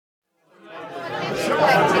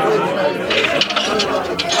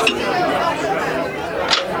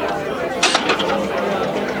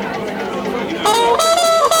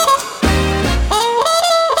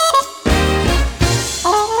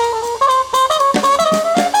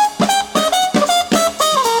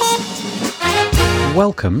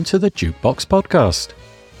Welcome to the Jukebox Podcast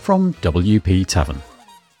from WP Tavern.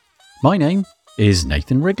 My name is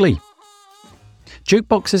Nathan Wrigley.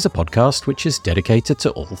 Jukebox is a podcast which is dedicated to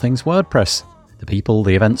all things WordPress. The people,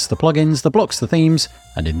 the events, the plugins, the blocks, the themes,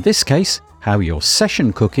 and in this case, how your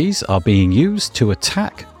session cookies are being used to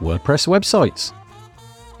attack WordPress websites.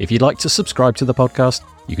 If you'd like to subscribe to the podcast,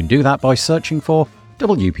 you can do that by searching for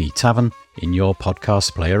WP Tavern in your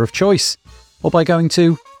podcast player of choice, or by going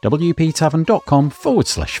to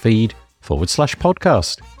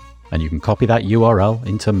wptavern.com/feed/podcast, and you can copy that URL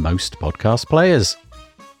into most podcast players.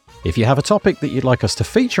 If you have a topic that you'd like us to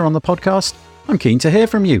feature on the podcast, I'm keen to hear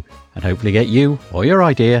from you and hopefully get you or your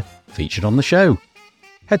idea featured on the show.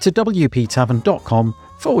 Head to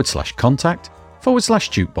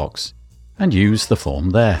wptavern.com/contact/jukebox and use the form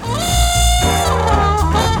there.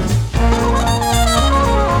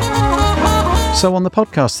 So on the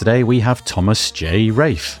podcast today, we have Thomas J.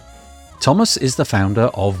 Raef. Thomas is the founder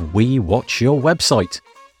of We Watch Your Website,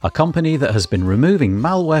 a company that has been removing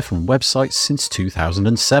malware from websites since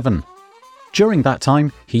 2007. During that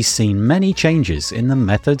time, he's seen many changes in the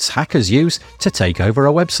methods hackers use to take over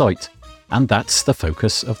a website, and that's the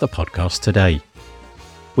focus of the podcast today.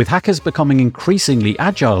 With hackers becoming increasingly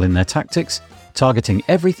agile in their tactics, targeting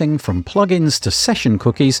everything from plugins to session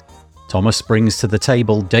cookies, Thomas brings to the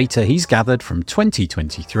table data he's gathered from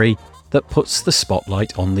 2023 that puts the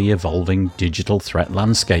spotlight on the evolving digital threat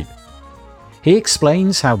landscape. He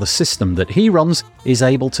explains how the system that he runs is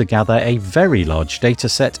able to gather a very large data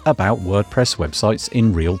set about WordPress websites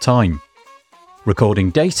in real time. Recording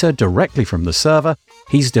data directly from the server,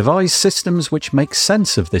 he's devised systems which make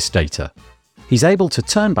sense of this data. He's able to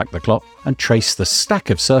turn back the clock and trace the stack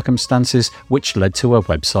of circumstances which led to a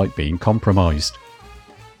website being compromised.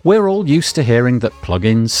 We're all used to hearing that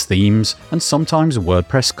plugins, themes, and sometimes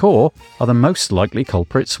WordPress core are the most likely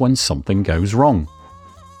culprits when something goes wrong.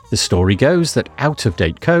 The story goes that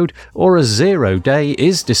out-of-date code or a zero day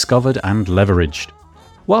is discovered and leveraged.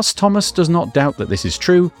 Whilst Thomas does not doubt that this is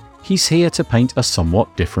true, he's here to paint a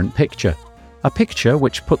somewhat different picture. A picture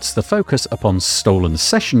which puts the focus upon stolen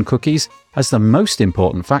session cookies as the most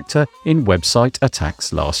important factor in website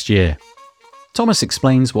attacks last year. Thomas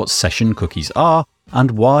explains what session cookies are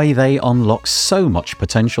and why they unlock so much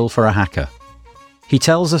potential for a hacker. He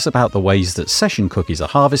tells us about the ways that session cookies are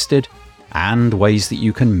harvested and ways that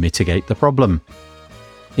you can mitigate the problem.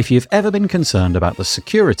 If you've ever been concerned about the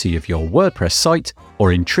security of your WordPress site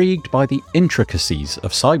or intrigued by the intricacies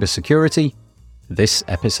of cybersecurity, this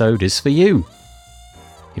episode is for you.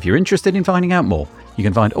 If you're interested in finding out more, you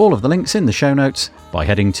can find all of the links in the show notes by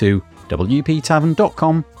heading to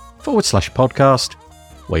wptavern.com/podcast,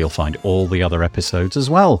 where you'll find all the other episodes as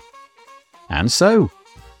well. And so,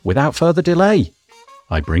 without further delay,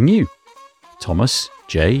 I bring you Thomas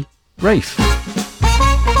J. Raef.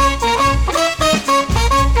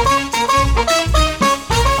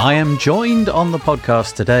 I am joined on the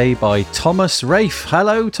podcast today by Thomas Raef.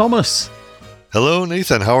 Hello, Thomas. Hello,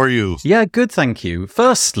 Nathan. How are you? Yeah, good, thank you.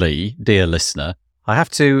 Firstly, dear listener, I have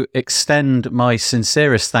to extend my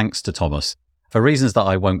sincerest thanks to Thomas. For reasons that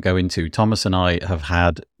I won't go into, Thomas and I have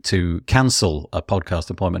had to cancel a podcast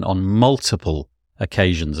appointment on multiple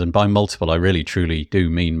occasions. And by multiple, I really, truly do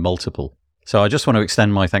mean multiple. So I just want to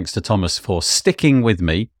extend my thanks to Thomas for sticking with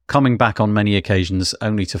me, coming back on many occasions,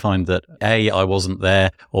 only to find that A, I wasn't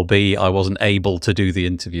there, or B, I wasn't able to do the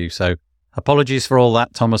interview. So apologies for all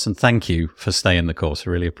that, Thomas, and thank you for staying the course. I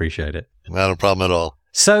really appreciate it. Not a problem at all.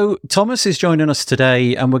 So Thomas is joining us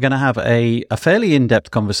today, and we're going to have a fairly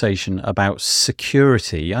in-depth conversation about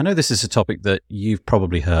security. I know this is a topic that you've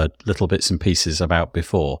probably heard little bits and pieces about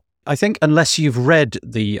before. I think unless you've read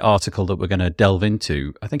the article that we're going to delve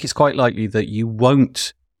into, I think it's quite likely that you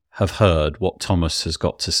won't have heard what Thomas has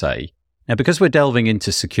got to say. Now, because we're delving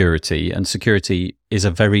into security, and security is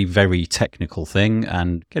a very, very technical thing,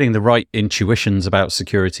 and getting the right intuitions about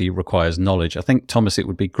security requires knowledge, I think, Thomas, it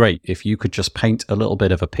would be great if you could just paint a little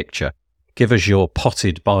bit of a picture. Give us your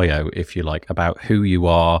potted bio, if you like, about who you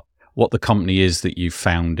are, what the company is that you've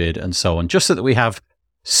founded, and so on, just so that we have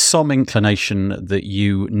some inclination that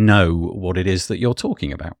you know what it is that you're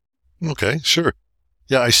talking about. Okay, sure.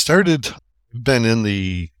 Yeah, been in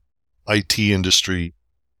the IT industry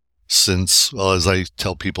since, well, as I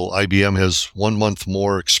tell people, IBM has 1 month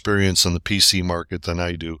more experience in the PC market than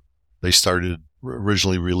I do. They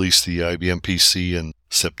originally released the IBM PC in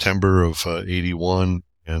September of 81,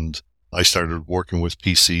 and I started working with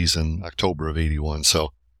PCs in October of 81.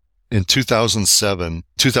 So in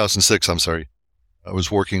 2006, I was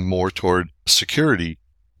working more toward security.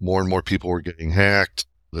 More and more people were getting hacked.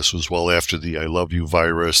 This was well after the I Love You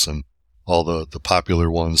virus and all the popular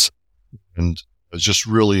ones. And I was just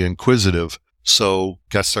really inquisitive. So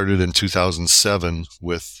got started in 2007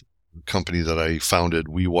 with a company that I founded,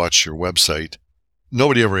 We Watch Your Website.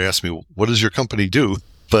 Nobody ever asked me, what does your company do?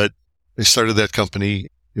 But I started that company.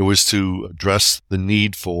 It was to address the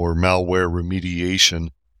need for malware remediation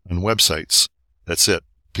on websites. That's it.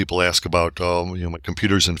 People ask about, my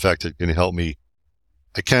computer's infected. Can you help me?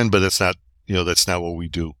 I can, but that's not what we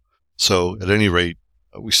do. So at any rate,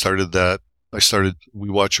 we started that. We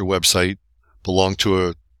Watch Your Website, belonged to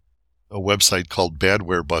a website called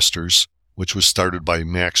Badware Busters, which was started by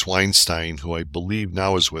Max Weinstein, who I believe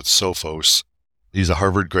now is with Sophos. He's a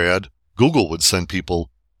Harvard grad. Google would send people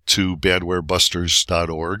to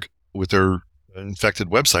badwarebusters.org with their infected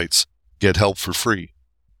websites, get help for free.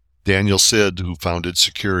 Daniel Sid, who founded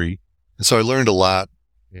Securi. And so I learned a lot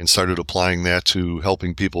and started applying that to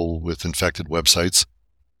helping people with infected websites.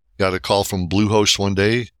 Got a call from Bluehost one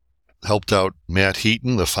day, helped out Matt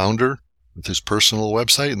Heaton, the founder, with his personal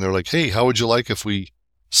website. And they're like, hey, how would you like if we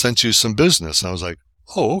sent you some business? And I was like,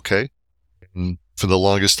 oh, okay. And for the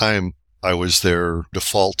longest time, I was their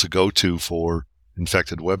default to go to for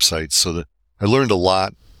infected websites. So that I learned a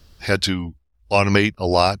lot, had to automate a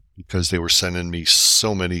lot because they were sending me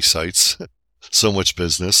so many sites, so much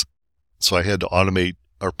business. So I had to automate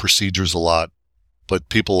our procedures a lot. But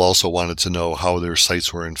people also wanted to know how their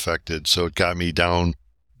sites were infected. So it got me down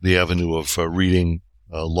the avenue of reading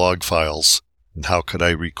log files and how could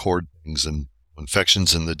I record things and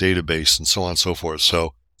infections in the database and so on and so forth.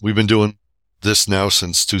 So we've been doing this now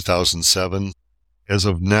since 2007. As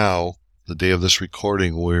of now, the day of this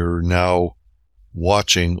recording, we're now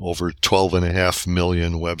watching over 12.5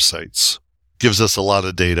 million websites. Gives us a lot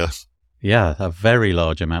of data. Yeah, a very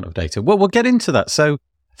large amount of data. Well, we'll get into that. So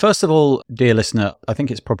first of all, dear listener, I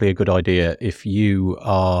think it's probably a good idea if you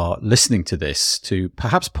are listening to this to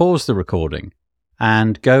perhaps pause the recording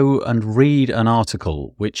and go and read an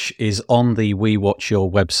article which is on the We Watch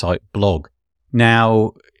Your Website blog.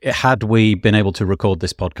 Now, had we been able to record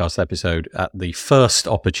this podcast episode at the first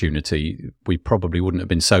opportunity, we probably wouldn't have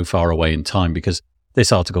been so far away in time because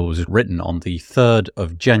this article was written on the 3rd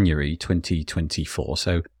of January 2024.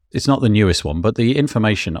 So it's not the newest one, but the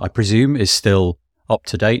information, I presume, is still up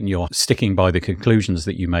to date and you're sticking by the conclusions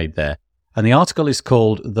that you made there. And the article is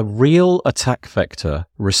called The Real Attack Vector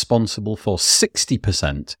Responsible for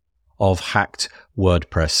 60% of Hacked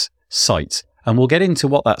WordPress Sites. And we'll get into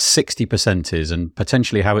what that 60% is and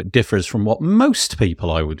potentially how it differs from what most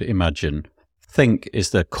people, I would imagine, think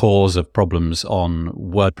is the cause of problems on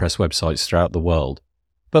WordPress websites throughout the world.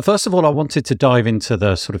 But first of all, I wanted to dive into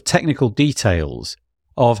the sort of technical details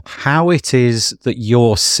of how it is that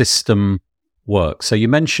your system works. So you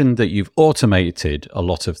mentioned that you've automated a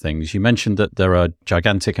lot of things. You mentioned that there are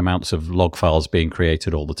gigantic amounts of log files being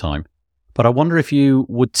created all the time. But I wonder if you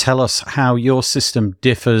would tell us how your system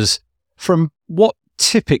differs from what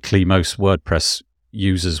typically most WordPress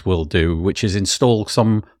users will do, which is install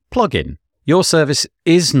some plugin. Your service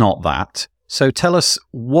is not that. So tell us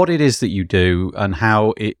what it is that you do and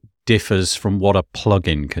how it differs from what a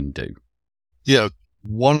plugin can do. Yeah,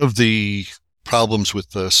 one of the problems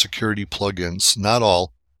with the security plugins, not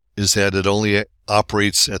all, is that it only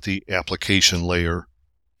operates at the application layer.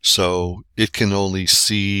 So it can only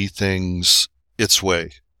see things its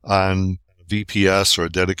way. On VPS or a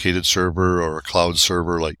dedicated server or a cloud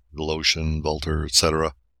server like Lotion, Vultr,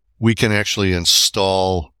 etc., we can actually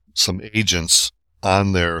install some agents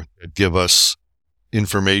on there that give us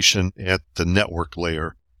information at the network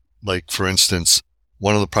layer. Like, for instance,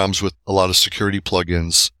 one of the problems with a lot of security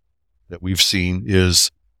plugins that we've seen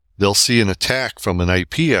is they'll see an attack from an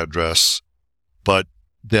IP address, but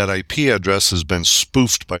that IP address has been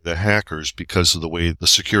spoofed by the hackers because of the way the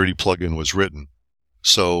security plugin was written.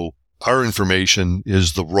 So our information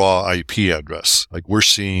is the raw IP address. Like, we're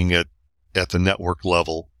seeing it at the network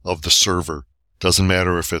level of the server. Doesn't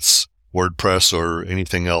matter if it's WordPress or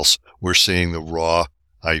anything else. We're seeing the raw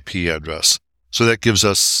IP address. So that gives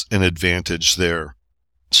us an advantage there.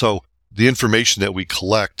 So the information that we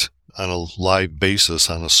collect on a live basis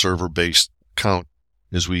on a server-based account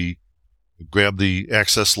is we grab the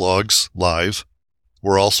access logs live.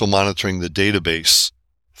 We're also monitoring the database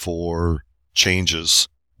for changes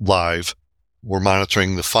live. We're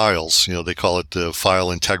monitoring the files. They call it the file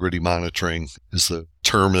integrity monitoring is the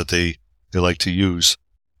term that they like to use.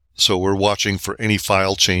 So we're watching for any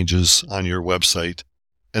file changes on your website.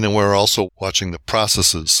 And then we're also watching the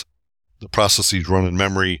processes. The processes run in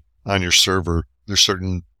memory on your server. There's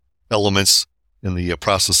certain elements in the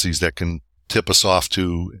processes that can tip us off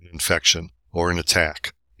to an infection or an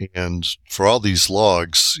attack. And for all these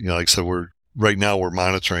logs, like I said, right now we're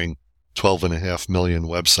monitoring 12.5 million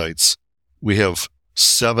websites. We have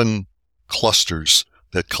 7 clusters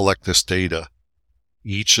that collect this data.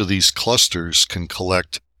 Each of these clusters can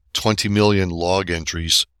collect 20 million log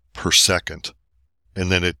entries per second.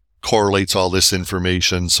 And then it correlates all this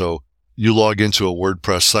information. So you log into a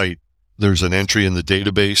WordPress site, there's an entry in the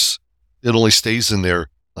database. It only stays in there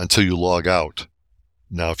until you log out.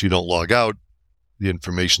 Now, if you don't log out, the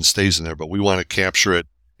information stays in there, but we want to capture it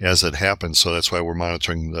as it happens. So that's why we're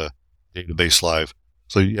monitoring the database live.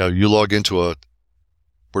 So you log into a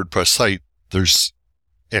WordPress site, there's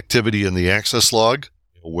activity in the access log,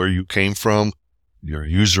 where you came from, your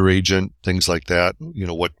user agent, things like that,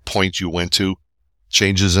 what point you went to,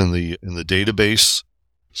 changes in the database.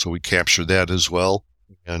 So we capture that as well.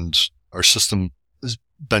 And our system has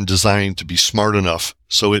been designed to be smart enough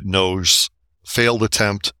so it knows failed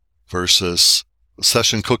attempt versus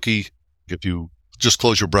session cookie. If you just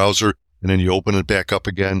close your browser and then you open it back up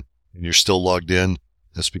again and you're still logged in,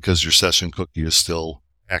 that's because your session cookie is still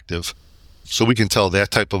active. So we can tell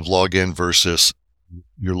that type of login versus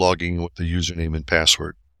you're logging with the username and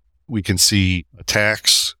password. We can see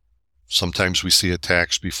attacks. Sometimes we see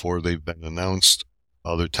attacks before they've been announced.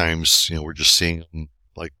 Other times, we're just seeing them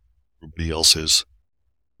like everybody else is.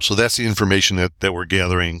 So that's the information that we're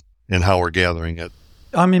gathering and how we're gathering it.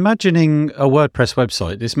 I'm imagining a WordPress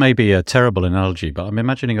website. This may be a terrible analogy, but I'm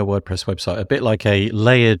imagining a WordPress website a bit like a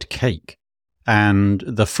layered cake. And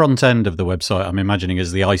the front end of the website, I'm imagining,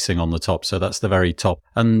 is the icing on the top. So that's the very top.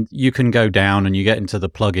 And you can go down and you get into the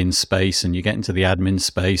plugin space and you get into the admin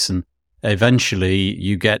space. And eventually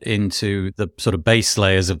you get into the sort of base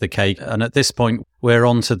layers of the cake. And at this point, we're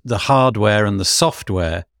onto the hardware and the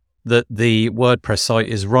software that the WordPress site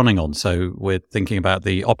is running on. So we're thinking about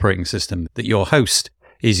the operating system that your host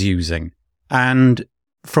is using. And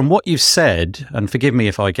from what you've said, and forgive me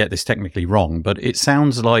if I get this technically wrong, but it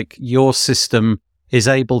sounds like your system is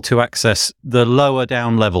able to access the lower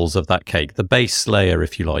down levels of that cake, the base layer,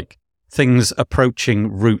 if you like, things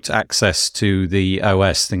approaching root access to the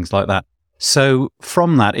OS, things like that. So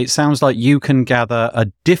from that, it sounds like you can gather a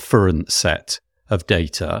different set of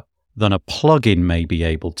data than a plugin may be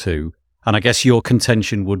able to. And I guess your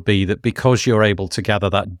contention would be that because you're able to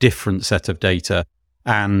gather that different set of data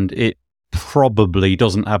and it probably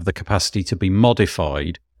doesn't have the capacity to be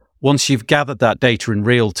modified, once you've gathered that data in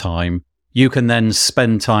real time, you can then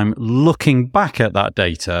spend time looking back at that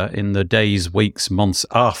data in the days, weeks, months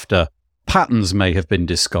after patterns may have been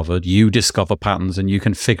discovered. You discover patterns and you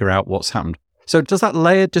can figure out what's happened. So does that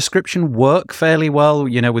layered description work fairly well,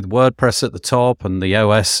 with WordPress at the top and the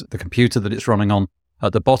OS, the computer that it's running on,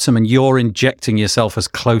 at the bottom, and you're injecting yourself as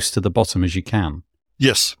close to the bottom as you can?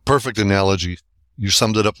 Yes, perfect analogy. You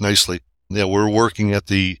summed it up nicely. Yeah, we're working at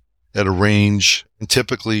a range, and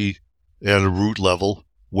typically at a root level,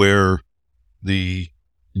 where the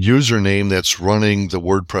username that's running the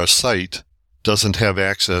WordPress site doesn't have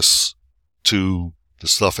access to the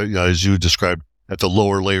stuff, as you described, at the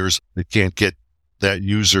lower layers. They can't get, that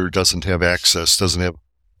user doesn't have access, doesn't have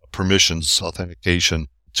permissions, authentication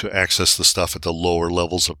to access the stuff at the lower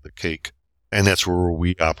levels of the cake. And that's where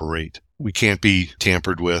we operate. We can't be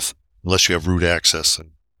tampered with unless you have root access.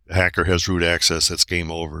 And the hacker has root access, it's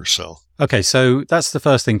game over. So okay, so that's the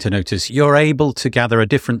first thing to notice. You're able to gather a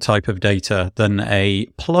different type of data than a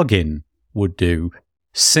plugin would do,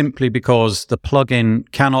 simply because the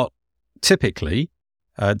plugin cannot typically,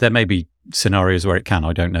 there may be scenarios where it can,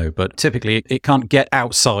 I don't know, but typically it can't get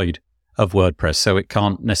outside of WordPress, so it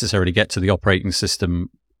can't necessarily get to the operating system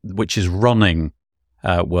which is running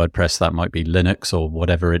WordPress. That might be Linux or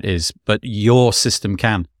whatever it is, but your system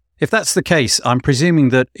can. If that's the case, I'm presuming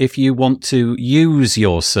that if you want to use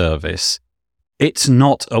your service, it's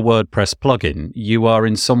not a WordPress plugin. You are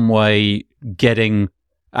in some way getting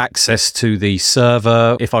access to the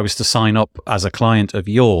server. If I was to sign up as a client of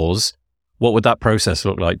yours, what would that process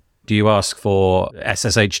look like? Do you ask for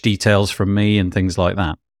SSH details from me and things like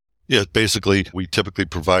that? Yeah, basically, we typically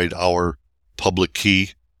provide our public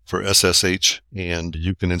key for SSH, and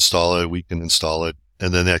you can install it, we can install it,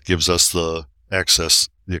 and then that gives us the access,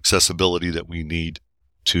 the accessibility that we need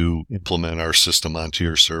to implement our system onto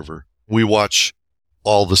your server. We watch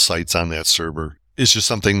all the sites on that server. It's just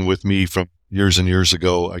something with me from years and years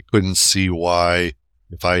ago. I couldn't see why,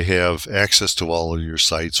 if I have access to all of your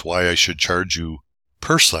sites, why I should charge you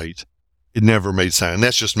per site. It never made sense. And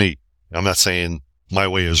that's just me. I'm not saying my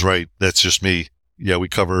way is right. That's just me. Yeah, we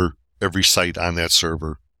cover every site on that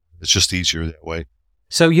server. It's just easier that way.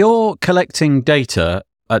 So you're collecting data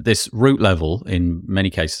at this root level, in many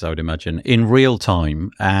cases, I would imagine, in real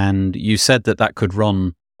time. And you said that could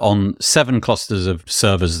run on 7 clusters of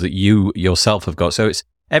servers that you yourself have got. So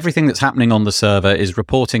everything that's happening on the server is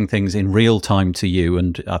reporting things in real time to you.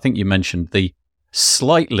 And I think you mentioned the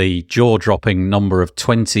slightly jaw-dropping number of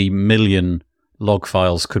 20 million log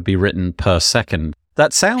files could be written per second.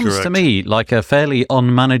 That sounds Correct. to me like a fairly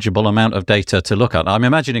unmanageable amount of data to look at. I'm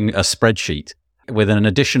imagining a spreadsheet with an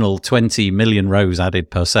additional 20 million rows added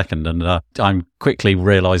per second. And I'm quickly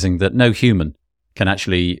realizing that no human can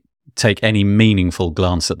actually take any meaningful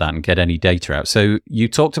glance at that and get any data out. So you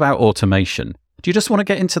talked about automation. Do you just want to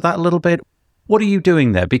get into that a little bit? What are you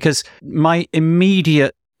doing there? Because my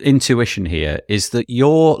immediate intuition here is that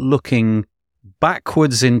you're looking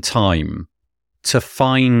backwards in time to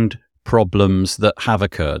find problems that have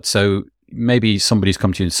occurred. So maybe somebody's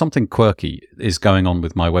come to you and something quirky is going on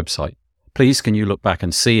with my website. Please, can you look back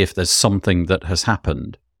and see if there's something that has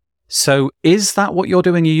happened? So is that what you're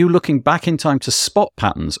doing? Are you looking back in time to spot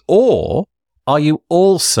patterns? Or are you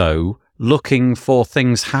also looking for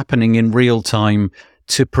things happening in real time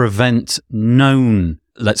to prevent known,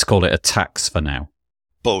 let's call it attacks for now?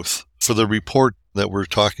 Both. For the report that we're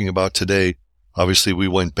talking about today, obviously we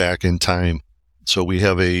went back in time. So we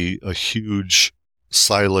have a huge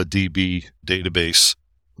ScyllaDB database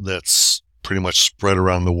that's pretty much spread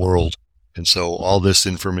around the world. And so all this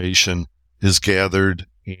information is gathered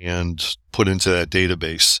and put into that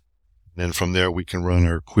database. And then from there, we can run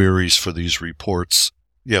our queries for these reports.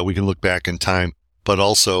 Yeah, we can look back in time, but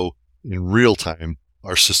also in real time,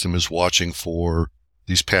 our system is watching for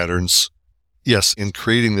these patterns. Yes, in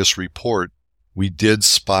creating this report, we did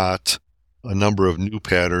spot a number of new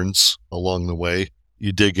patterns along the way.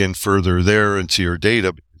 You dig in further there into your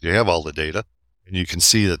data, you have all the data, and you can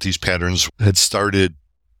see that these patterns had started,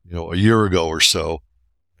 a year ago or so,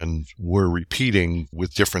 and we're repeating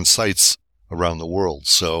with different sites around the world.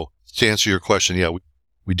 So to answer your question, yeah,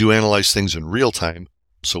 we do analyze things in real time,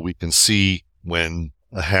 so we can see when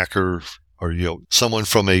a hacker or someone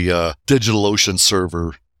from a DigitalOcean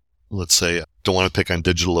server, let's say, I don't want to pick on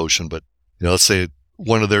DigitalOcean, but let's say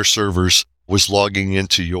one of their servers was logging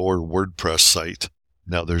into your WordPress site.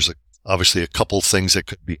 Now there's obviously a couple things that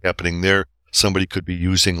could be happening there. Somebody could be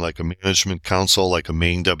using like a management console, like a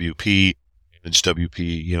main WP, manage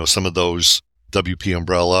WP, some of those WP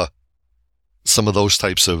umbrella, some of those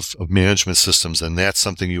types of management systems. And that's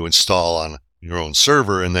something you install on your own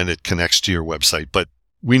server, and then it connects to your website. But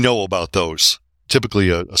we know about those. Typically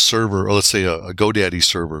a server, or let's say a GoDaddy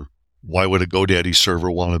server. Why would a GoDaddy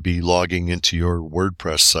server want to be logging into your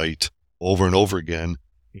WordPress site over and over again?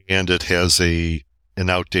 And it has an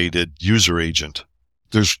outdated user agent.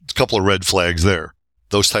 There's a couple of red flags there.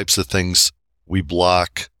 Those types of things we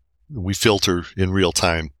block, we filter in real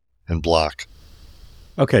time and block.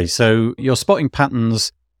 Okay, so you're spotting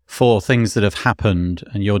patterns for things that have happened,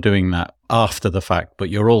 and you're doing that after the fact, but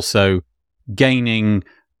you're also gaining,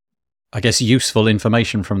 I guess, useful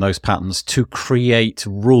information from those patterns to create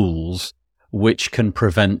rules which can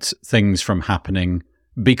prevent things from happening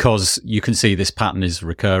because you can see this pattern is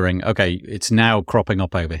recurring. Okay, it's now cropping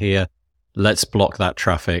up over here. Let's block that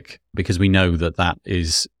traffic because we know that that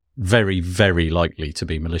is very, very likely to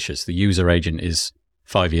be malicious. The user agent is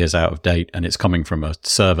 5 years out of date and it's coming from a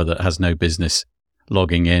server that has no business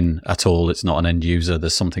logging in at all. It's not an end user.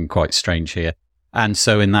 There's something quite strange here. And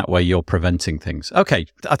so in that way, you're preventing things. Okay,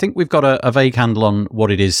 I think we've got a vague handle on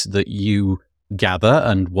what it is that you gather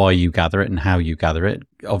and why you gather it and how you gather it.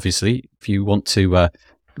 Obviously, if you want to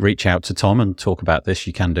reach out to Tom and talk about this,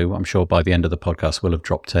 you can do. I'm sure by the end of the podcast, we'll have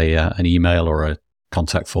dropped an email or a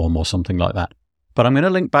contact form or something like that. But I'm going to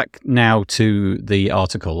link back now to the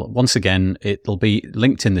article. Once again, it'll be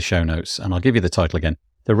linked in the show notes, and I'll give you the title again.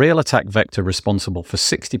 The real attack vector responsible for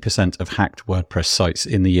 60% of hacked WordPress sites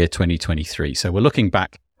in the year 2023. So we're looking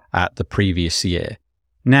back at the previous year.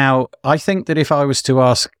 Now, I think that if I was to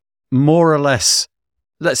ask more or less,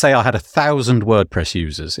 let's say I had 1,000 WordPress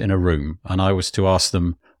users in a room, and I was to ask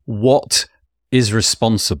them what is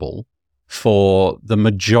responsible for the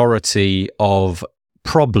majority of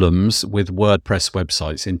problems with WordPress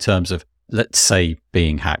websites in terms of, let's say,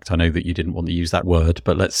 being hacked. I know that you didn't want to use that word,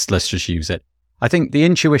 but let's just use it. I think the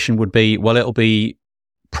intuition would be, well, it'll be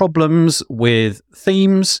problems with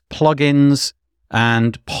themes, plugins,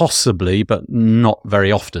 and possibly, but not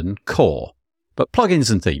very often, core. But plugins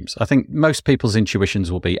and themes, I think most people's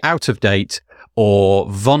intuitions will be out of date or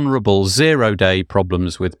vulnerable 0-day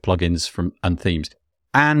problems with plugins and themes.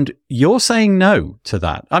 And you're saying no to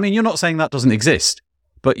that. I mean, you're not saying that doesn't exist,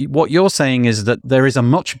 but what you're saying is that there is a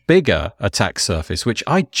much bigger attack surface, which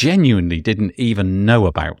I genuinely didn't even know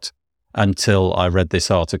about until I read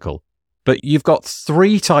this article. But you've got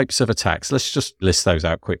 3 types of attacks. Let's just list those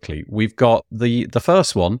out quickly. We've got the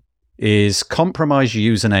first one is compromise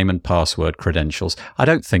username and password credentials. I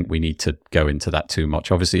don't think we need to go into that too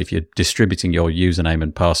much. Obviously, if you're distributing your username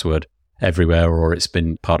and password everywhere, or it's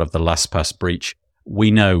been part of the LastPass breach, we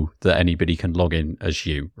know that anybody can log in as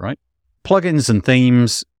you, right? Plugins and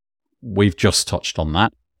themes, we've just touched on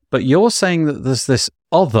that. But you're saying that there's this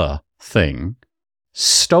other thing,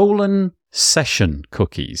 stolen session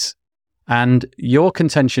cookies. And your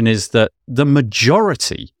contention is that the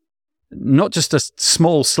majority, not just a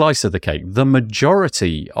small slice of the cake, the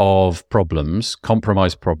majority of problems,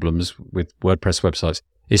 compromised problems with WordPress websites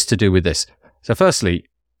is to do with this. So firstly,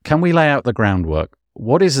 can we lay out the groundwork?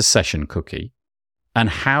 What is a session cookie and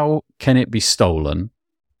how can it be stolen?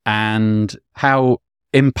 And how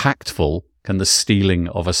impactful can the stealing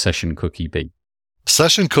of a session cookie be?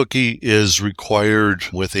 Session cookie is required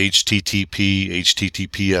with HTTP,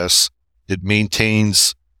 HTTPS. It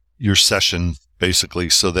maintains your session basically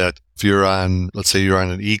so that if you're on, let's say you're on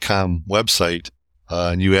an e-com website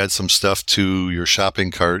and you add some stuff to your shopping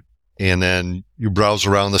cart and then you browse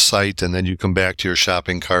around the site and then you come back to your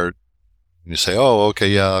shopping cart and you say, oh, okay,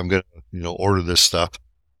 yeah, I'm going to, order this stuff.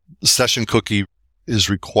 The session cookie is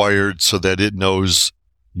required so that it knows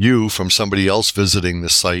you from somebody else visiting the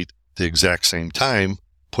site at the exact same time,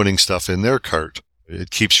 putting stuff in their cart. It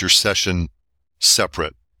keeps your session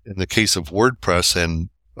separate. In the case of WordPress and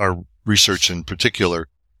our research in particular,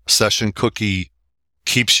 session cookie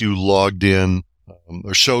keeps you logged in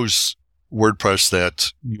or shows WordPress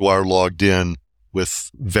that you are logged in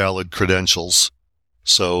with valid credentials.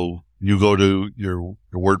 So you go to your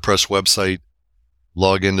WordPress website,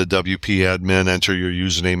 log into WP admin, enter your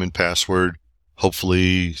username and password.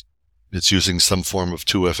 Hopefully it's using some form of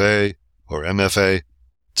 2FA or MFA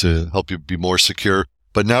to help you be more secure.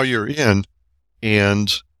 But now you're in,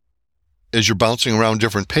 and as you're bouncing around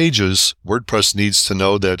different pages, WordPress needs to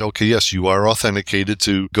know that, okay, yes, you are authenticated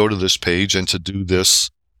to go to this page and to do this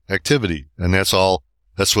activity. And that's all.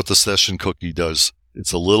 That's what the session cookie does.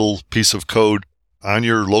 It's a little piece of code on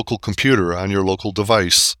your local computer, on your local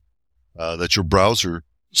device, that your browser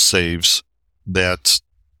saves that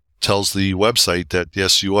tells the website that,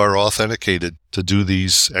 yes, you are authenticated to do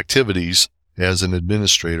these activities as an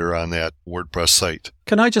administrator on that WordPress site.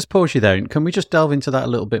 Can I just pause you there? And can we just delve into that a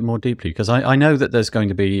little bit more deeply? Because I know that there's going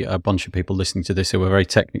to be a bunch of people listening to this who are very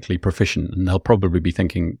technically proficient, and they'll probably be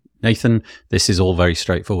thinking, Nathan, this is all very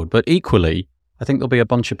straightforward. But equally, I think there'll be a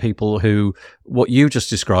bunch of people who what you just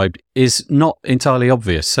described is not entirely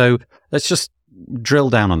obvious. So let's just drill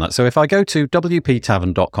down on that. So if I go to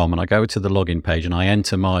wptavern.com and I go to the login page and I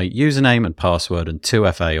enter my username and password and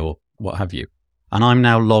 2FA or what have you, and I'm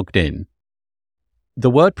now logged in, the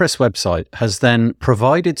WordPress website has then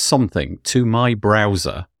provided something to my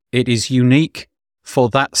browser. It is unique for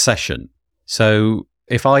that session. So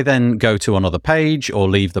if I then go to another page or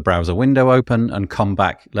leave the browser window open and come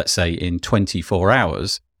back, let's say in 24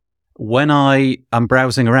 hours, when I am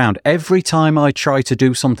browsing around, every time I try to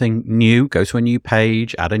do something new, go to a new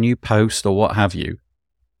page, add a new post or what have you,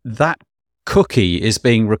 that cookie is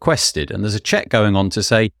being requested. And there's a check going on to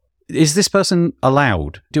say, is this person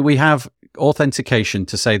allowed? Do we have authentication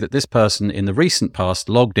to say that this person in the recent past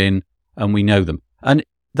logged in and we know them? And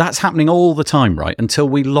that's happening all the time, right? Until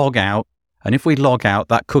we log out. And if we log out,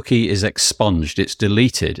 that cookie is expunged, it's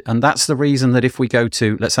deleted. And that's the reason that if we go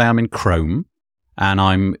to, let's say I'm in Chrome and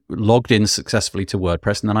I'm logged in successfully to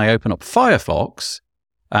WordPress, and then I open up Firefox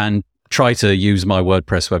and try to use my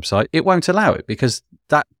WordPress website, it won't allow it because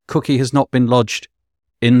that cookie has not been lodged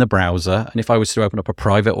in the browser. And if I was to open up a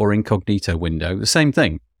private or incognito window, the same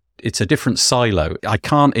thing. It's a different silo. I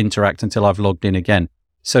can't interact until I've logged in again.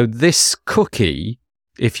 So this cookie,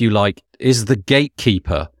 if you like, is the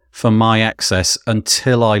gatekeeper for my access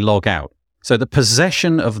until I log out. So the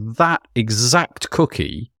possession of that exact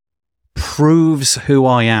cookie proves who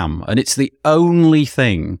I am. And it's the only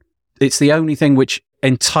thing which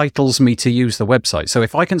entitles me to use the website. So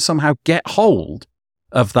if I can somehow get hold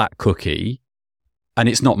of that cookie, and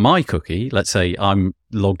it's not my cookie, let's say I'm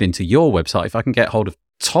logged into your website, if I can get hold of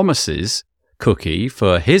Thomas's cookie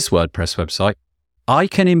for his WordPress website, I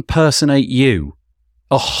can impersonate you,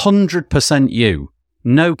 100% you.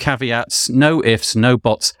 No caveats, no ifs, no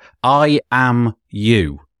buts. I am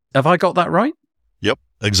you. Have I got that right? Yep,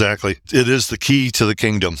 exactly. It is the key to the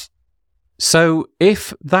kingdom. So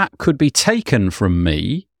if that could be taken from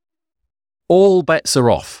me, all bets are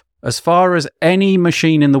off. As far as any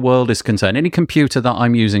machine in the world is concerned, any computer that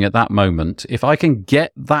I'm using at that moment, if I can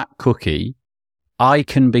get that cookie, I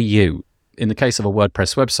can be you. In the case of a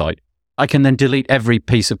WordPress website, I can then delete every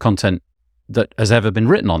piece of content that has ever been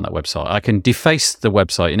written on that website. I can deface the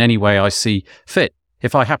website in any way I see fit.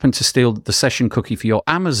 if I happen to steal the session cookie for your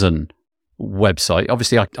Amazon website,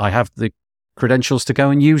 obviously I have the credentials to go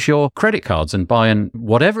and use your credit cards and buy and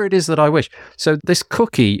whatever it is that I wish. So this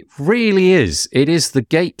cookie really is the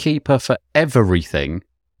gatekeeper for everything.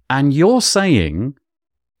 And you're saying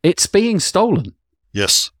it's being stolen.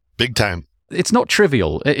 Yes, big time. It's not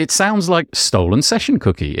trivial. It sounds like stolen session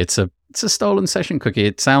cookie. It's a stolen session cookie.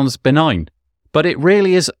 It sounds benign, but it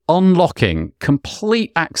really is unlocking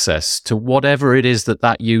complete access to whatever it is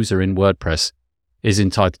that user in WordPress is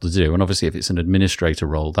entitled to do. And obviously, if it's an administrator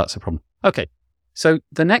role, that's a problem. Okay, so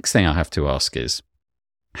the next thing I have to ask is,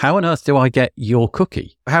 how on earth do I get your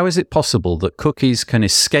cookie? How is it possible that cookies can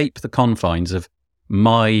escape the confines of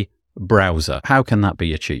my browser? How can that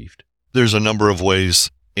be achieved? There's a number of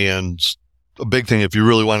ways. And a big thing, if you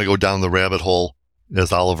really want to go down the rabbit hole,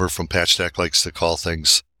 as Oliver from PatchStack likes to call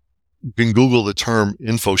things, you can Google the term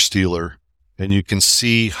info stealer, and you can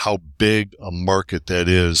see how big a market that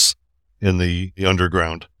is in the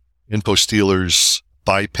underground. Info stealers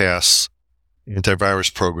bypass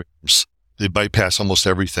antivirus programs. They bypass almost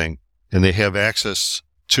everything, and they have access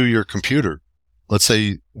to your computer. Let's say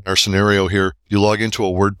in our scenario here, you log into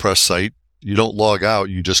a WordPress site. You don't log out.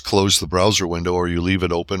 You just close the browser window or you leave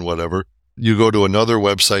it open, whatever. You go to another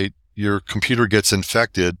website. Your computer gets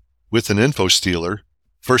infected with an info stealer.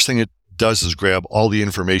 First thing it does is grab all the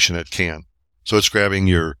information it can. So it's grabbing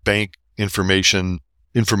your bank information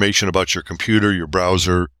about your computer, your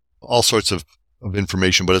browser, all sorts of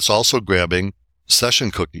information, but it's also grabbing session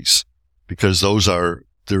cookies because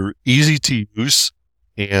they're easy to use.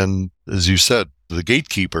 And as you said, the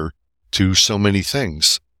gatekeeper to so many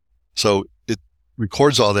things. So it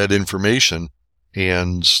records all that information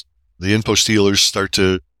and the info stealers start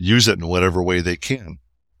to use it in whatever way they can.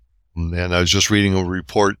 And I was just reading a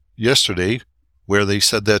report yesterday where they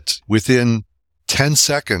said that within 10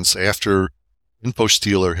 seconds after info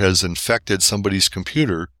stealer has infected somebody's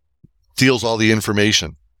computer, steals all the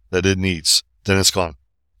information that it needs, then it's gone.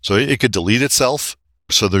 So it could delete itself,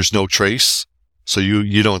 so there's no trace. So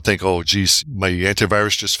you don't think, oh, geez, my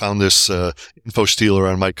antivirus just found this info stealer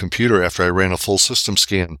on my computer after I ran a full system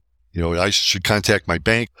scan. I should contact my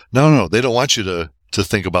bank. No, they don't want you to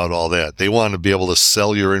think about all that. They want to be able to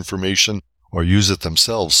sell your information or use it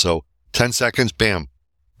themselves. So 10 seconds, bam,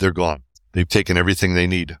 they're gone. They've taken everything they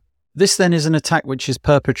need. This then is an attack which is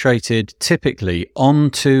perpetrated typically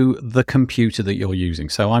onto the computer that you're using.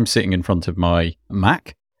 So I'm sitting in front of my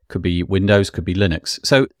Mac, could be Windows, could be Linux.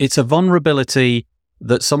 So it's a vulnerability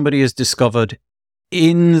that somebody has discovered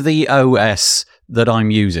in the OS that I'm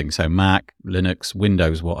using. So Mac, Linux,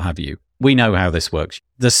 Windows, what have you. We know how this works.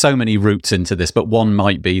 There's so many routes into this, but one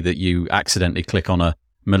might be that you accidentally click on a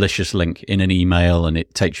malicious link in an email and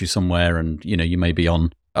it takes you somewhere and, you may be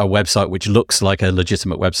on a website which looks like a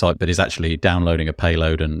legitimate website, but is actually downloading a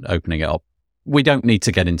payload and opening it up. We don't need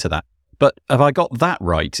to get into that. But have I got that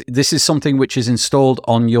right? This is something which is installed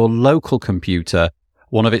on your local computer.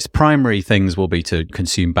 One of its primary things will be to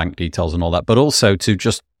consume bank details and all that, but also to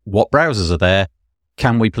just what browsers are there.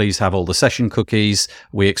 Can we please have all the session cookies?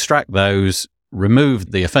 We extract those,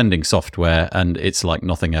 remove the offending software, and it's like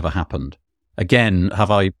nothing ever happened. Again, have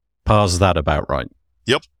I parsed that about right?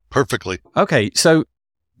 Yep, perfectly. Okay, so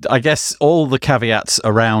I guess all the caveats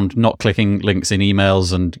around not clicking links in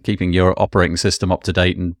emails and keeping your operating system up to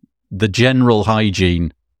date and the general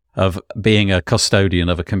hygiene of being a custodian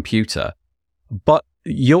of a computer. But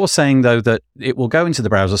you're saying, though, that it will go into the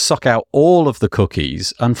browser, suck out all of the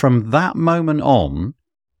cookies, and from that moment on,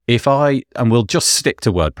 and we'll just stick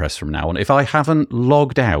to WordPress from now on, if I haven't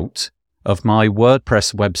logged out of my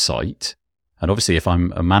WordPress website, and obviously if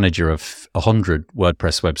I'm a manager of 100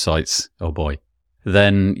 WordPress websites, oh boy,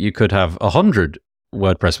 then you could have 100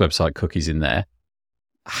 WordPress website cookies in there.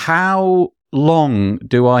 How long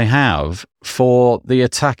do I have for the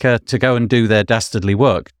attacker to go and do their dastardly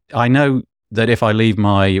work? I know that if I leave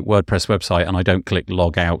my WordPress website and I don't click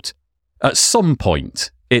log out, at some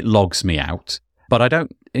point it logs me out, but I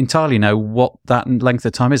don't entirely know what that length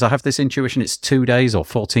of time is. I have this intuition it's 2 days or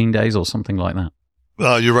 14 days or something like that.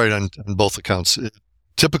 You're right on both accounts.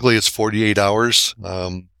 Typically it's 48 hours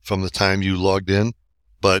from the time you logged in,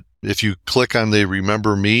 but if you click on the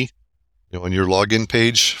Remember Me, on your login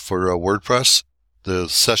page for WordPress, the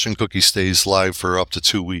session cookie stays live for up to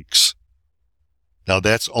 2 weeks. Now,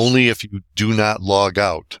 that's only if you do not log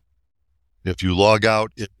out. If you log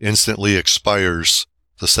out, it instantly expires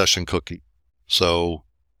the session cookie. So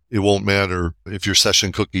it won't matter if your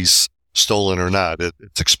session cookie's stolen or not.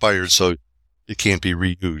 It's expired, so it can't be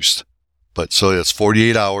reused. But so it's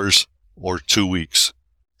 48 hours or 2 weeks.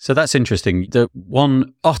 So that's interesting. The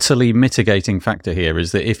one utterly mitigating factor here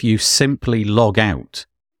is that if you simply log out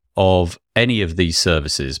of any of these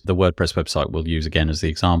services, the WordPress website we'll use again as the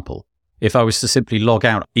example, if I was to simply log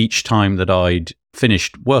out each time that I'd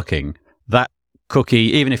finished working, that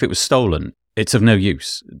cookie, even if it was stolen, it's of no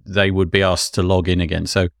use. They would be asked to log in again.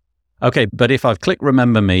 So, okay, but if I've clicked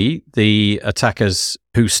Remember Me, the attackers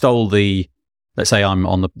who stole let's say I'm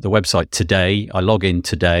on the website today, I log in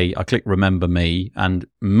today, I click Remember Me, and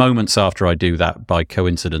moments after I do that, by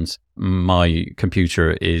coincidence, my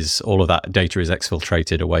computer all of that data is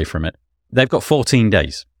exfiltrated away from it. They've got 14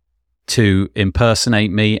 days to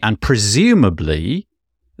impersonate me, and presumably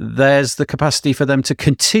there's the capacity for them to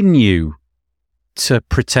continue to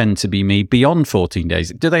pretend to be me beyond 14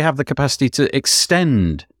 days. Do they have the capacity to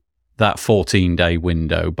extend that 14-day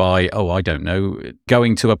window by, I don't know,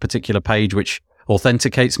 going to a particular page which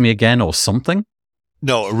authenticates me again or something?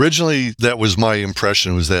 No, originally that was my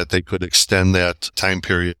impression, was that they could extend that time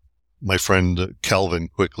period. My friend Kelvin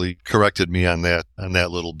quickly corrected me on that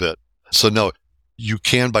little bit. So no, you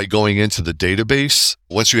can by going into the database.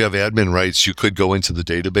 Once you have admin rights, you could go into the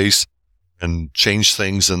database and change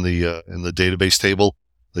things in the database table,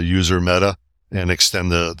 the user meta, and extend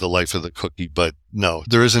the life of the cookie. But no,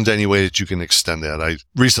 there isn't any way that you can extend that. I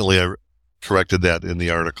corrected that in the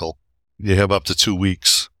article. You have up to 2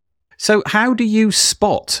 weeks. So how do you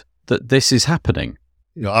spot that this is happening?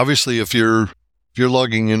 Obviously, if you're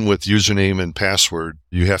logging in with username and password,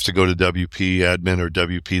 you have to go to WP admin or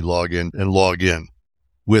WP login and log in.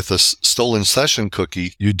 With a stolen session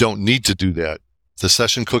cookie, you don't need to do that. The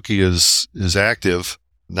session cookie is active,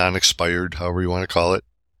 non-expired, however you want to call it.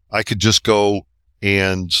 I could just go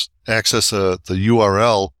and access the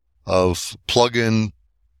URL of plugin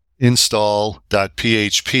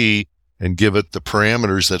install.php and give it the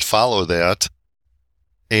parameters that follow that,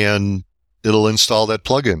 and it'll install that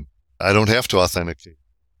plugin. I don't have to authenticate.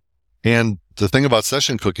 And the thing about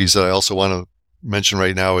session cookies that I also want to mention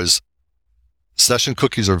right now is session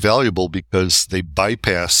cookies are valuable because they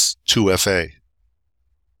bypass 2FA.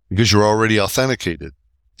 Because you're already authenticated.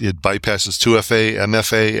 It bypasses 2FA,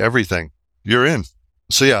 MFA, everything. You're in.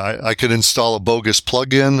 So yeah, I could install a bogus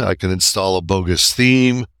plugin. I can install a bogus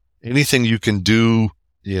theme. Anything you can do,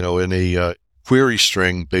 in a query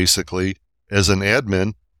string, basically, as an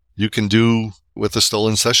admin, you can do with a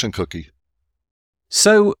stolen session cookie.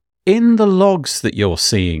 So in the logs that you're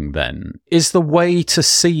seeing then, is the way to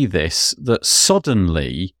see this that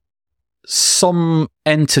suddenly some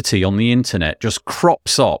entity on the internet just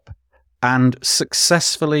crops up and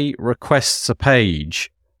successfully requests a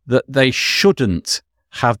page that they shouldn't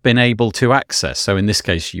have been able to access? So in this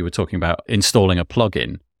case, you were talking about installing a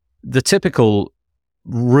plugin. The typical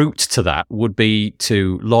route to that would be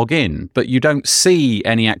to log in, but you don't see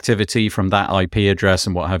any activity from that IP address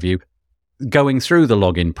and what have you going through the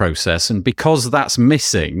login process. And because that's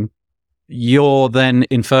missing, you're then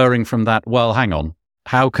inferring from that, well, hang on,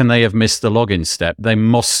 how can they have missed the login step? They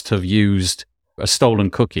must have used a stolen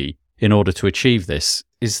cookie in order to achieve this.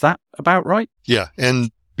 Is that about right? Yeah. And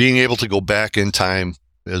being able to go back in time,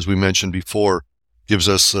 as we mentioned before, gives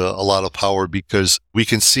us a lot of power because we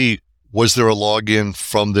can see, was there a login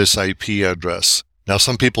from this IP address? Now,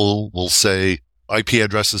 some people will say IP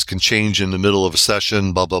addresses can change in the middle of a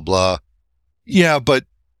session, blah, blah, blah. Yeah, but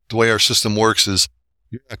the way our system works is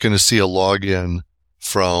you're not going to see a login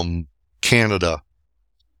from Canada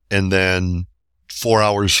and then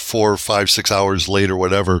 4, 5, 6 hours later,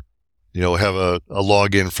 whatever, have a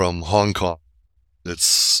login from Hong Kong.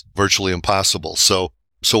 It's virtually impossible. So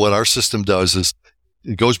what our system does is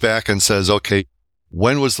it goes back and says, okay,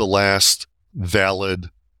 when was the last valid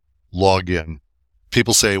login?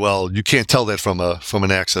 People say, well, you can't tell that from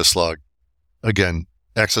an access log. Again,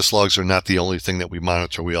 access logs are not the only thing that we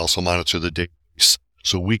monitor. We also monitor the database.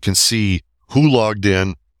 So we can see who logged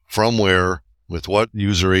in, from where, with what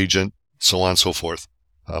user agent, so on and so forth.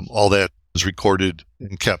 All that is recorded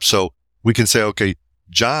and kept. So we can say, okay,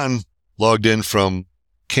 John logged in from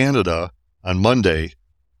Canada on Monday.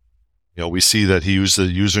 We see that he used the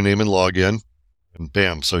username and login, and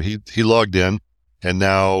bam. So he logged in, and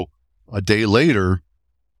now a day later,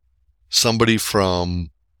 somebody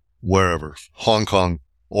from wherever, Hong Kong,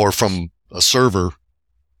 or from a server,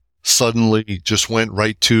 suddenly just went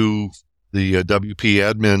right to the WP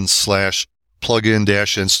admin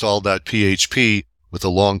 /plugin-install.php with a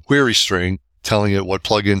long query string telling it what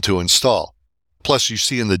plugin to install. Plus, you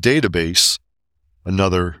see in the database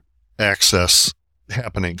another access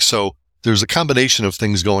happening. So there's a combination of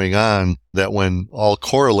things going on that, when all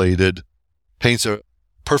correlated, paints a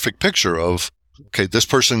perfect picture of, okay, this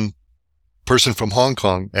person from Hong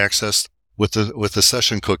Kong accessed with the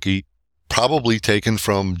session cookie probably taken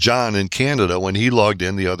from John in Canada when he logged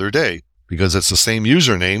in the other day, because it's the same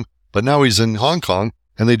username, but now he's in Hong Kong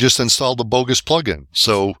and they just installed a bogus plugin.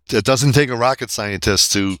 So it doesn't take a rocket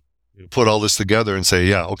scientist to put all this together and say,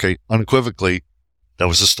 yeah, okay, unequivocally, that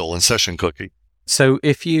was a stolen session cookie. So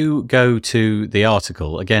if you go to the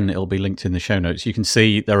article, again, it'll be linked in the show notes, you can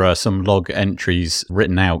see there are some log entries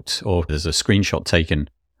written out, or there's a screenshot taken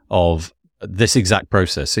of this exact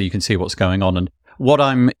process, so you can see what's going on. And what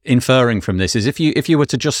I'm inferring from this is if you were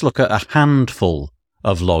to just look at a handful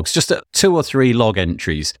of logs, just at 2 or 3 log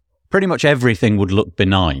entries, pretty much everything would look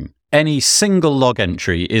benign. Any single log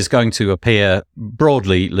entry is going to appear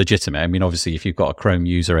broadly legitimate. I mean, obviously, if you've got a Chrome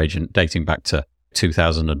user agent dating back to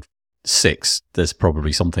 2006, there's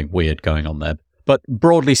probably something weird going on there. But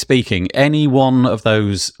broadly speaking, any one of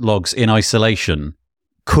those logs in isolation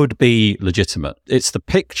could be legitimate. It's the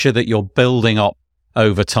picture that you're building up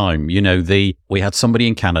over time. You know, we had somebody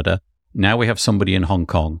in Canada, now we have somebody in Hong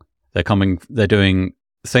Kong. They're doing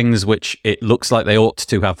things which it looks like they ought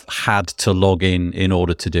to have had to log in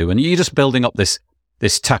order to do. And you're just building up this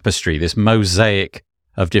tapestry, this mosaic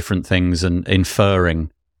of different things and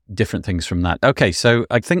inferring different things from that. Okay, so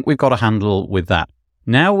I think we've got a handle with that.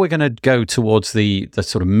 Now we're going to go towards the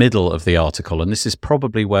sort of middle of the article, and this is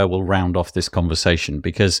probably where we'll round off this conversation,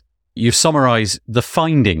 because you summarize the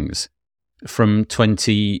findings from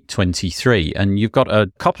 2023, and you've got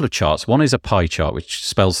a couple of charts. One is a pie chart, which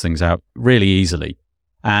spells things out really easily.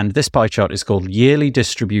 And this pie chart is called Yearly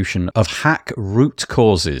Distribution of Hack Root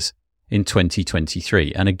Causes in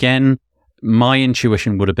 2023. And again, my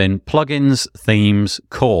intuition would have been plugins, themes,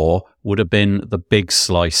 core would have been the big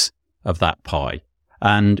slice of that pie.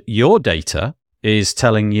 And your data is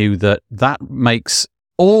telling you that makes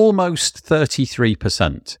almost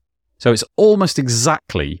 33%. So it's almost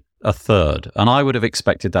exactly a third. And I would have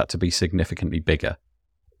expected that to be significantly bigger.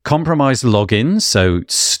 Compromised logins, so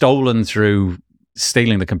stolen through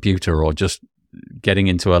stealing the computer or just getting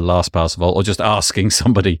into a LastPass vault or just asking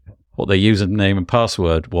somebody what their username and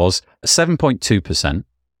password was, 7.2%.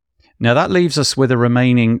 Now that leaves us with a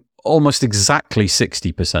remaining almost exactly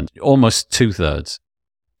 60%, almost 2/3,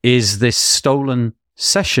 is this stolen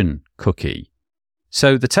session cookie.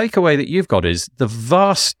 So the takeaway that you've got is the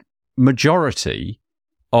vast majority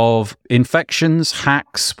of infections,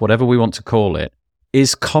 hacks, whatever we want to call it,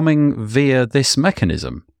 is coming via this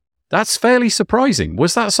mechanism. That's fairly surprising.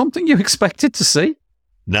 Was that something you expected to see?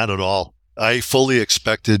 Not at all. I fully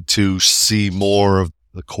expected to see more of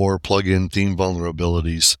the core plugin theme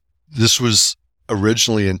vulnerabilities. This was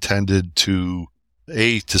originally intended to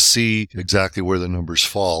see exactly where the numbers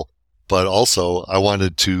fall, but also I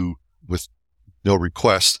wanted to, with no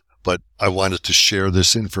request, but I wanted to share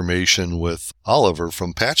this information with Oliver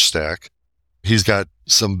from PatchStack. He's got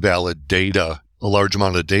some valid data, a large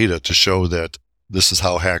amount of data to show that this is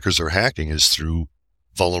how hackers are hacking, is through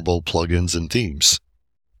vulnerable plugins and themes.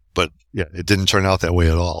 But yeah, it didn't turn out that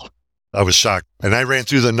way at all. I was shocked. And I ran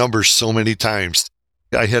through the numbers so many times.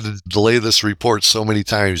 I had to delay this report so many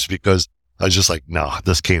times because I was just like, no,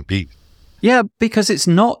 this can't be. Yeah, because it's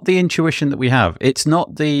not the intuition that we have. It's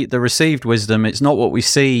not the received wisdom. It's not what we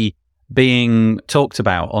see being talked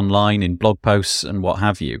about online in blog posts and what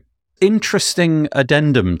have you. Interesting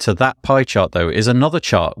addendum to that pie chart, though, is another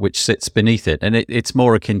chart which sits beneath it, and it's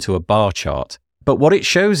more akin to a bar chart. But what it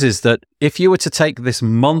shows is that if you were to take this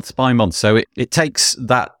month by month, so it takes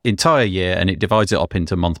that entire year and it divides it up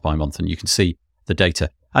into month by month, and you can see the data.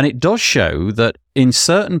 And it does show that in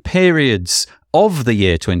certain periods of the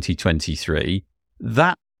year 2023,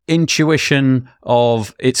 that intuition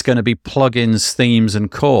of it's going to be plugins, themes, and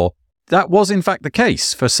core, that was in fact the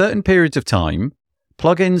case. For certain periods of time,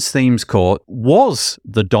 plugins, themes, core was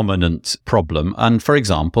the dominant problem. And for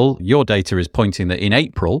example, your data is pointing that in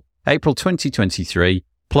April 2023,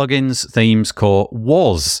 plugins, themes, core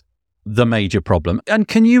was the major problem. And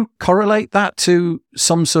can you correlate that to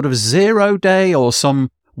some sort of 0 day or some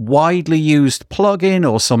widely used plugin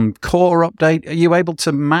or some core update? Are you able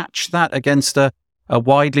to match that against a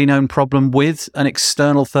widely known problem with an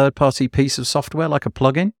external third-party piece of software like a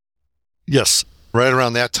plugin? Yes. Right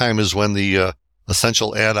around that time is when the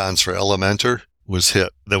essential add-ons for Elementor was hit.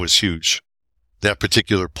 That was huge. That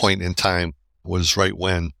particular point in time was right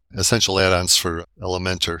when essential add-ons for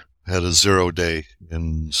Elementor had a 0 day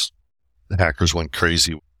and the hackers went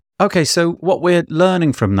crazy. Okay, so what we're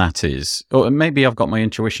learning from that is, or maybe I've got my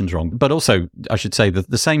intuitions wrong, but also I should say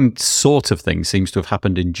that the same sort of thing seems to have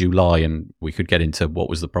happened in July, and we could get into what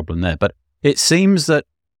was the problem there. But it seems that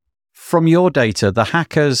from your data, the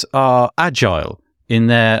hackers are agile in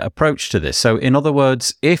their approach to this. So in other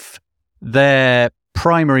words, if their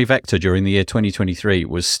primary vector during the year 2023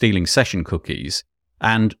 was stealing session cookies,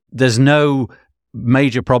 and there's no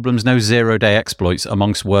major problems, no zero-day exploits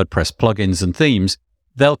amongst WordPress plugins and themes,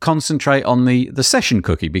 they'll concentrate on the session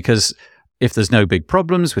cookie, because if there's no big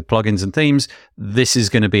problems with plugins and themes, this is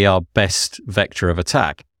going to be our best vector of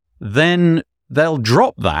attack. Then they'll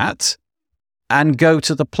drop that and go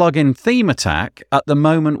to the plugin theme attack at the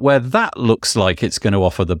moment where that looks like it's going to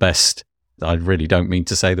offer the best. I really don't mean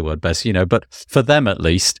to say the word best, but for them at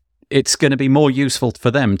least, it's going to be more useful for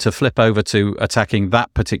them to flip over to attacking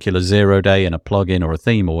that particular 0 day in a plugin or a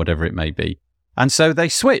theme or whatever it may be. And so they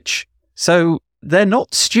switch. So they're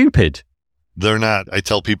not stupid. They're not. I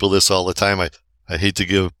tell people this all the time. I hate to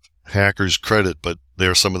give hackers credit, but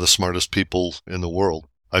they're some of the smartest people in the world.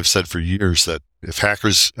 I've said for years that if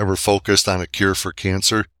hackers ever focused on a cure for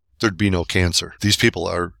cancer, there'd be no cancer. These people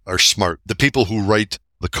are smart. The people who write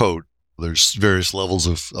the code, there's various levels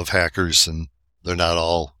of hackers, and they're not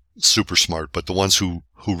all super smart, but the ones who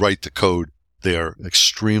write the code, they are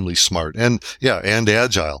extremely smart and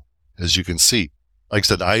agile, as you can see. Like I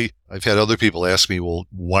said, I've had other people ask me, well,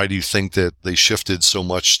 why do you think that they shifted so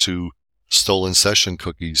much to stolen session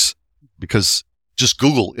cookies? Because just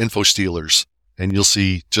Google info stealers and you'll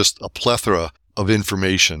see just a plethora of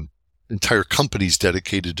information, entire companies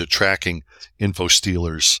dedicated to tracking info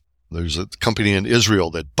stealers. There's a company in Israel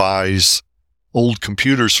that buys old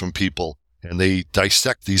computers from people, and they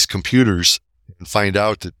dissect these computers and find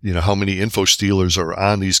out that, how many info stealers are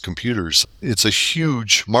on these computers. It's a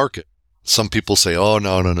huge market. Some people say, oh,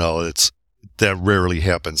 no, that rarely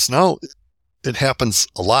happens. No, it happens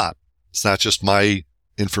a lot. It's not just my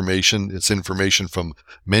information. It's information from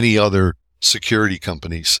many other security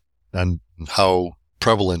companies and how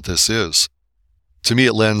prevalent this is. To me,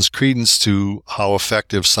 it lends credence to how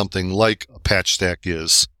effective something like a patch stack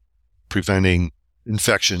is, preventing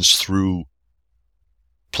infections through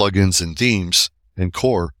plugins and themes and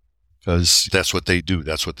core, because that's what they do.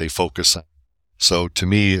 That's what they focus on. So to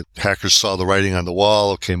me, hackers saw the writing on the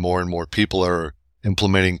wall. Okay, more and more people are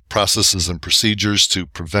implementing processes and procedures to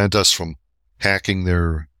prevent us from hacking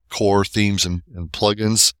their core themes and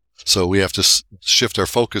plugins. So we have to shift our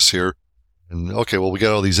focus here. And okay, well, we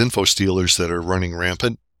got all these info stealers that are running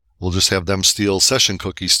rampant. We'll just have them steal session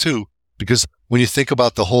cookies too. Because when you think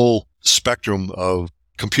about the whole spectrum of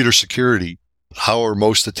computer security, how are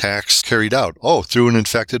most attacks carried out? Oh, through an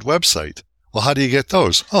infected website. Well, how do you get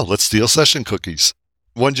those? Oh, let's steal session cookies.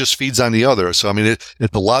 One just feeds on the other. So, it's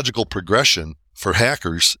a logical progression for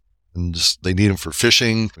hackers, and they need them for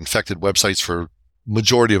phishing, infected websites for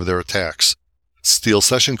majority of their attacks. Steal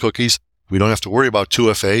session cookies. We don't have to worry about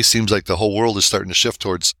 2FA. Seems like the whole world is starting to shift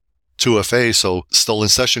towards 2FA. So stolen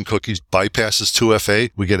session cookies bypasses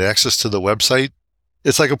 2FA. We get access to the website.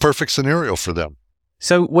 It's like a perfect scenario for them.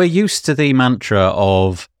 So we're used to the mantra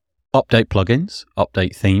of update plugins,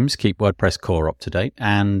 update themes, keep WordPress core up to date.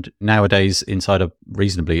 And nowadays, inside a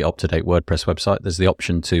reasonably up-to-date WordPress website, there's the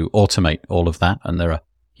option to automate all of that. And there are,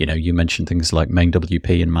 you mentioned things like main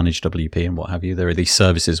WP and manage WP and what have you. There are these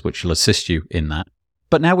services which will assist you in that.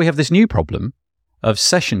 But now we have this new problem of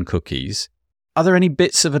session cookies. Are there any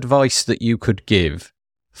bits of advice that you could give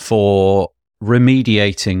for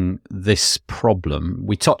remediating this problem?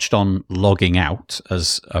 We touched on logging out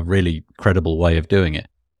as a really credible way of doing it.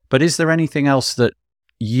 But is there anything else that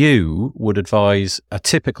you would advise a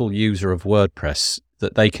typical user of WordPress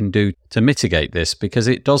that they can do to mitigate this? Because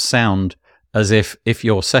it does sound as if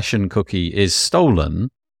your session cookie is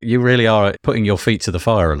stolen, you really are putting your feet to the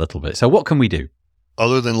fire a little bit. So what can we do?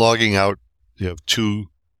 Other than logging out, you have two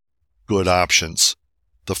good options.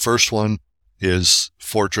 The first one is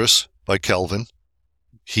Fortress by Kelvin.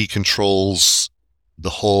 He controls the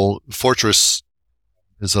whole. Fortress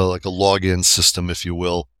is like a login system, if you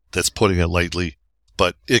will. That's putting it lightly,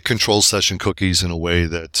 but it controls session cookies in a way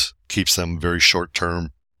that keeps them very short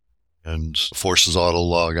term and forces auto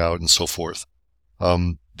log out and so forth.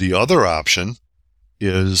 The other option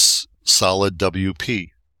is Solid WP.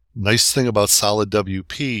 Nice thing about Solid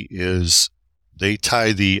WP is they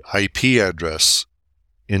tie the IP address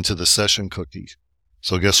into the session cookie.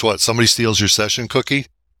 So guess what? Somebody steals your session cookie.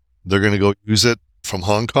 They're going to go use it from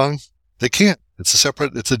Hong Kong. They can't. It's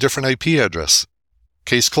a different IP address.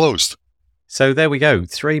 Case closed. So there we go.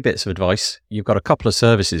 3 bits of advice. You've got a couple of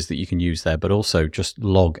services that you can use there, but also just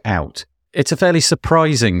log out. It's a fairly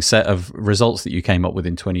surprising set of results that you came up with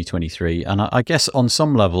in 2023. And I guess on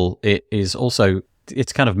some level,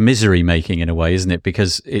 it's kind of misery making in a way, isn't it?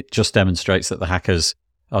 Because it just demonstrates that the hackers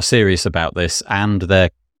are serious about this and they're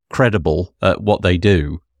credible at what they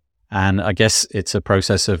do. And I guess it's a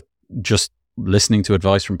process of just listening to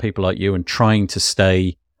advice from people like you and trying to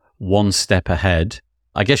stay one step ahead.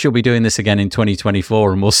 I guess you'll be doing this again in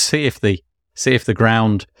 2024, and we'll see if the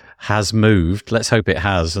ground has moved. Let's hope it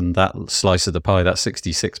has, and that slice of the pie, that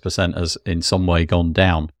 66%, has in some way gone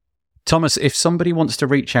down. Thomas, if somebody wants to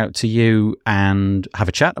reach out to you and have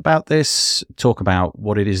a chat about this, talk about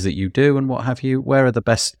what it is that you do and what have you, where are the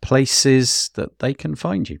best places that they can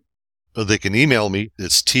find you? They can email me.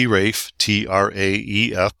 It's Traef,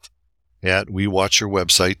 Traef, at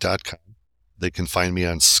wewatchyourwebsite.com. They can find me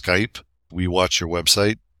on Skype, We Watch Your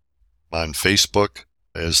Website, on Facebook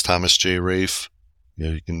as Thomas J. Raef.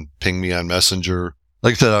 You can ping me on Messenger.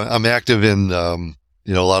 Like I said, I'm active in a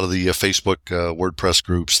lot of the Facebook WordPress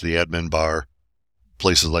groups, the admin bar,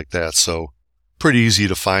 places like that. So pretty easy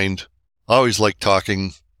to find. I always like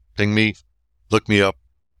talking. Ping me, look me up,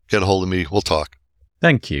 get a hold of me. We'll talk.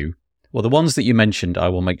 Thank you. Well, the ones that you mentioned, I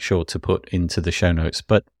will make sure to put into the show notes.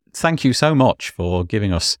 But thank you so much for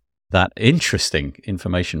giving us that interesting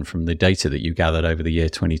information from the data that you gathered over the year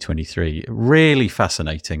 2023. Really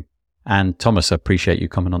fascinating. And Thomas, I appreciate you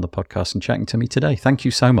coming on the podcast and chatting to me today. Thank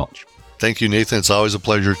you so much. Thank you, Nathan. It's always a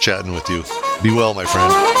pleasure chatting with you. Be well, my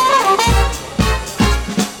friend.